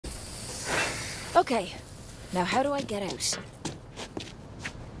Okay, now how do I get out?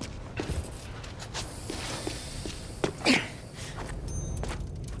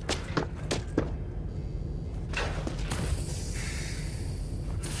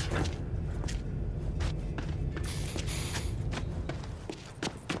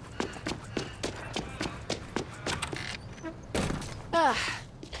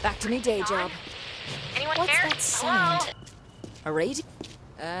 Back to me day job. Anyone What's here? that sound? Hello? A radio?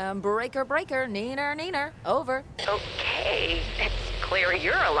 Breaker, neener, over. Okay, it's clear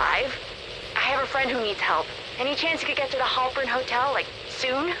you're alive. I have a friend who needs help. Any chance you could get to the Halpern Hotel, like,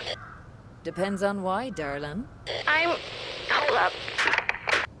 soon? Depends on why, darling. Hold up.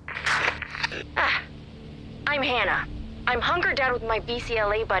 I'm Hannah. I'm hunkered down with my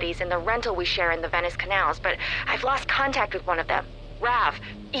BCLA buddies in the rental we share in the Venice canals, but I've lost contact with one of them. Rav.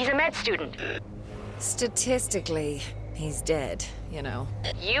 He's a med student. Statistically, he's dead, you know.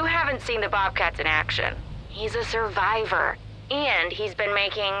 You haven't seen the Bobcats in action. He's a survivor, and he's been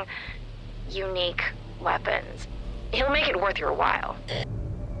making unique weapons. He'll make it worth your while.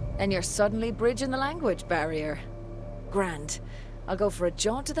 And you're suddenly bridging the language barrier. Grand. I'll go for a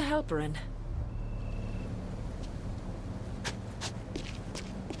jaunt to the Halpern.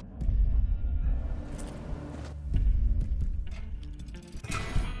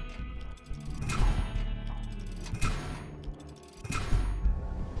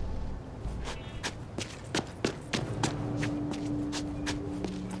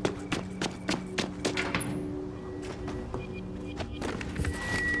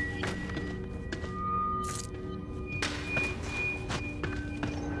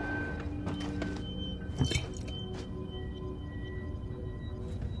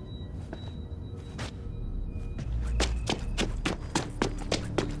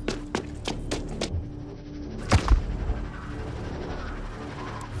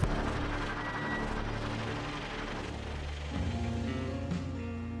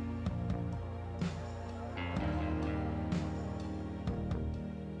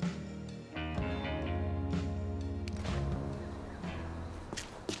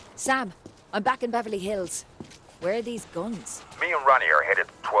 Sam, I'm back in Beverly Hills. Where are these guns? Me and Ronnie are headed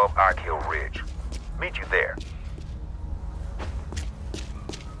to 12 Ark Hill Ridge. Meet you there.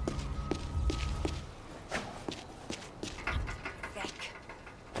 Feck.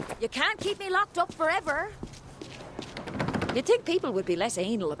 You can't keep me locked up forever. You'd think people would be less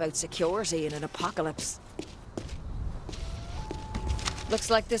anal about security in an apocalypse. Looks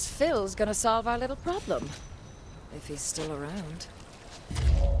like this Phil's gonna solve our little problem. If he's still around.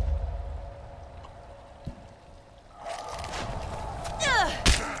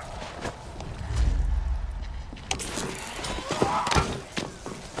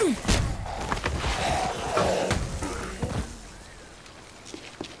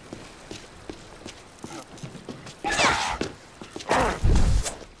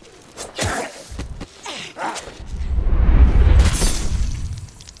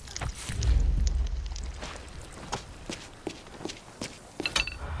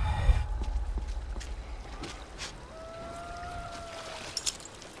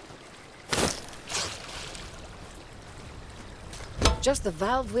 Just the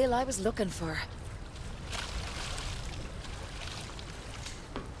valve wheel I was looking for.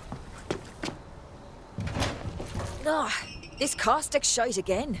 Ah, this caustic shite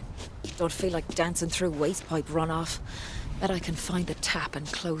again. Don't feel like dancing through waste pipe runoff. Bet I can find the tap and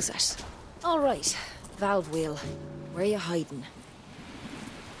close it. All right, valve wheel. Where are you hiding?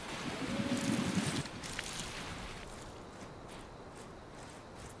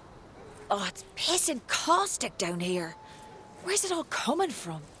 Oh, it's pissing caustic down here. Where's it all coming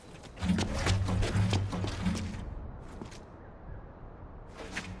from?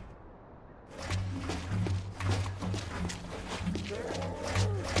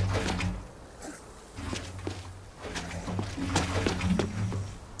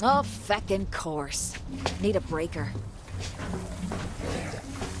 Oh, feckin' course. Need a breaker.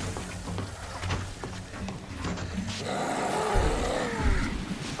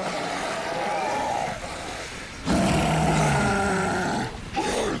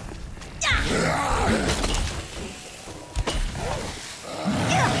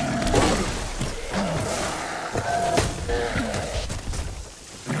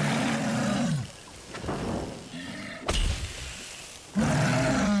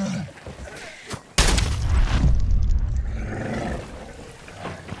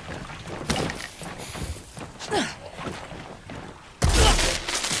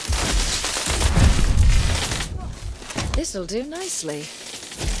 This'll do nicely.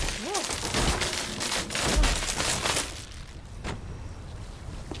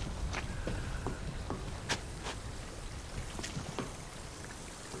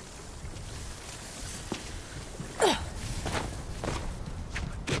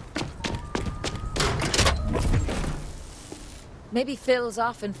 Maybe Phil's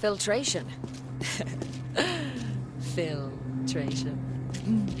off infiltration. Filtration.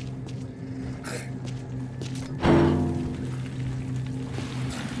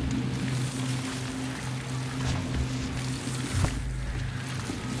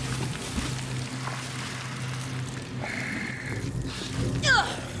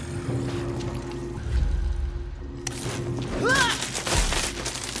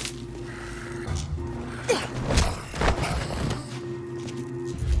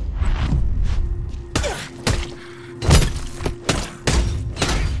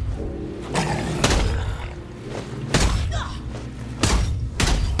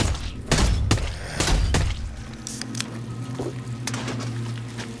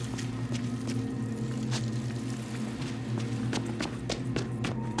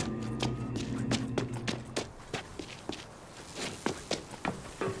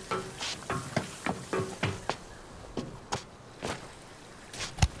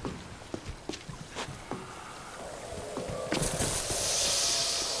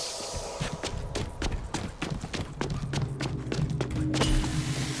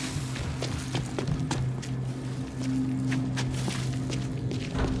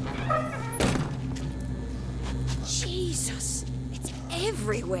 Jesus, it's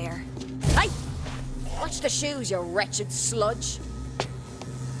everywhere. Hey! Watch the shoes, you wretched sludge.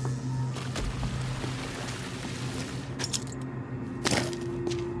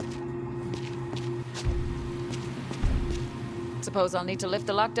 Suppose I'll need to lift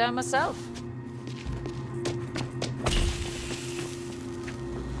the lockdown myself.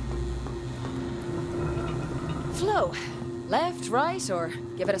 Flo, left, right, or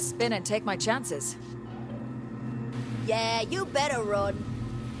give it a spin and take my chances? Yeah, you better run.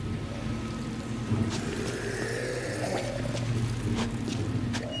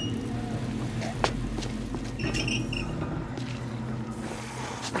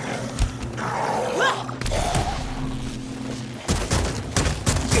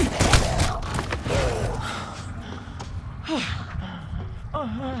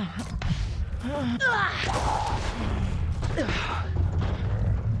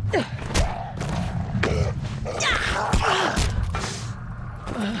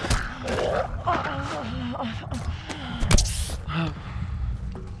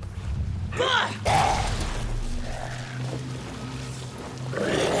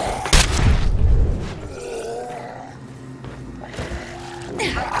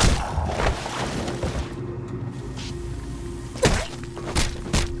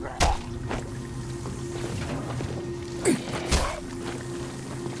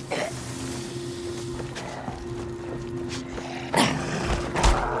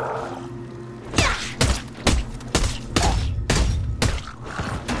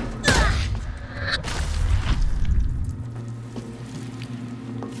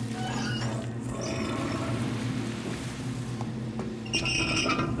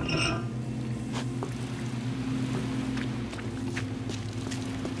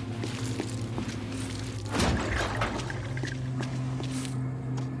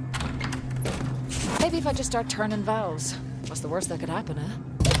 Maybe if I just start turning valves. What's the worst that could happen, eh?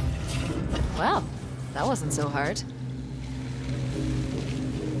 Well, that wasn't so hard.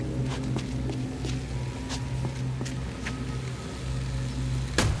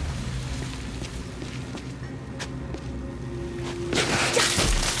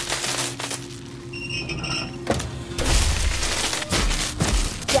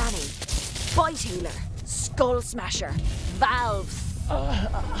 Danny, bite healer, skull smasher, valves.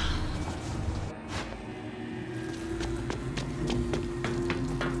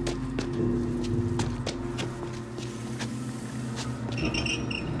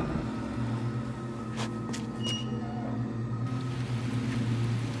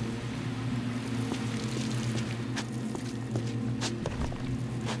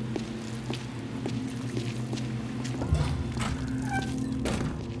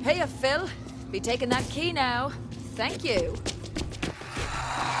 Heya, Phil. Be taking that key now. Thank you.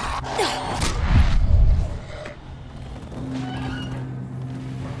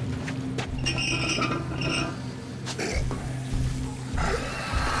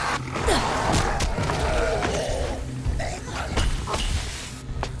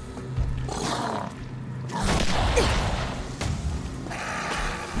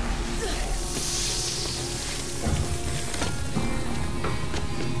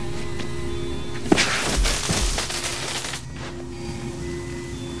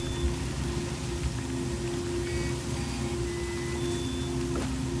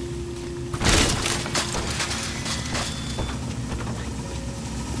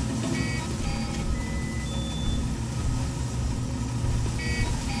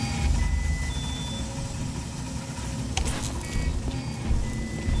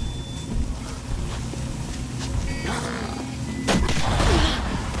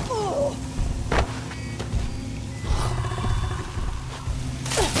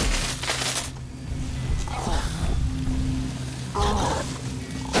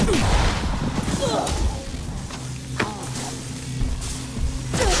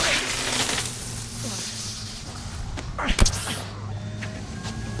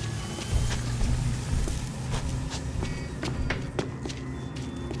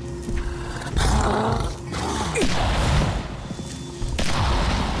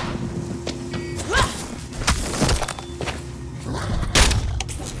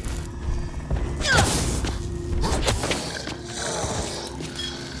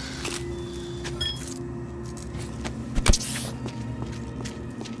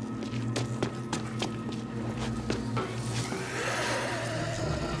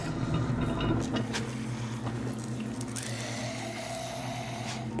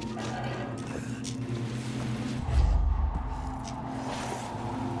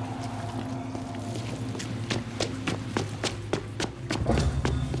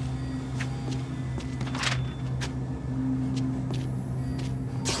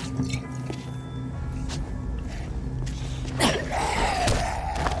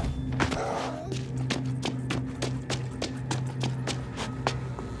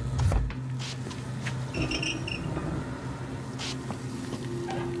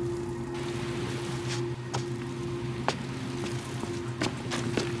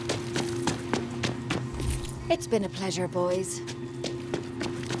 It's been a pleasure, boys.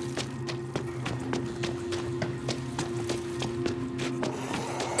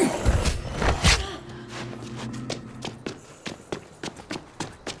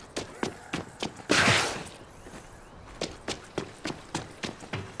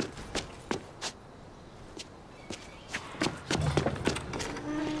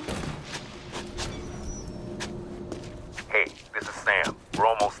 Hey, this is Sam. We're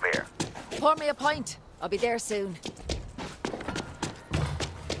almost there. Pour me a pint. I'll be there soon.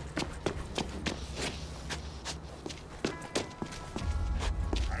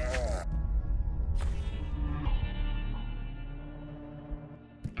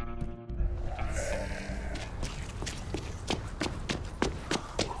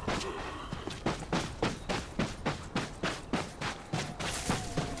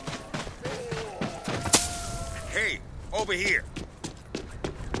 Hey, over here.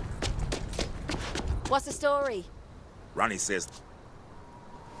 What's the story? Ronnie says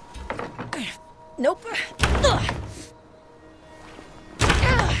Nope.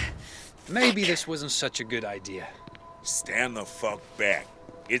 Maybe this wasn't such a good idea. stand the fuck back.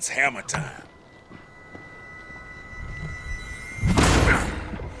 It's hammer time.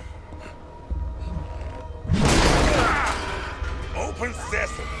 Open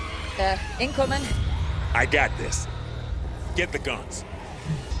sesame. Incoming. I got this. Get the guns.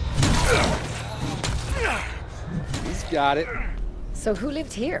 He's got it. So who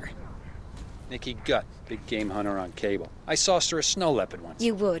lived here? Nikki Gutt, big game hunter on cable. I saw her a snow leopard once.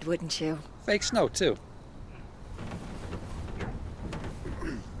 You would, wouldn't you? Fake snow, too.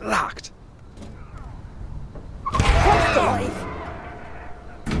 Locked.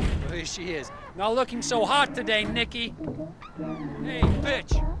 There she is. Not looking so hot today, Nikki. Hey,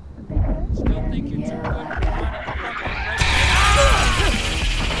 bitch. Still think you're too good for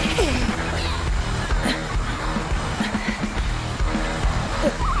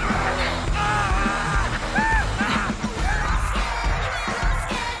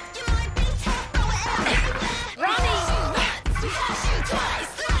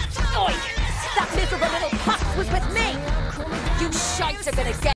That miserable little pup was with me! You shites are gonna get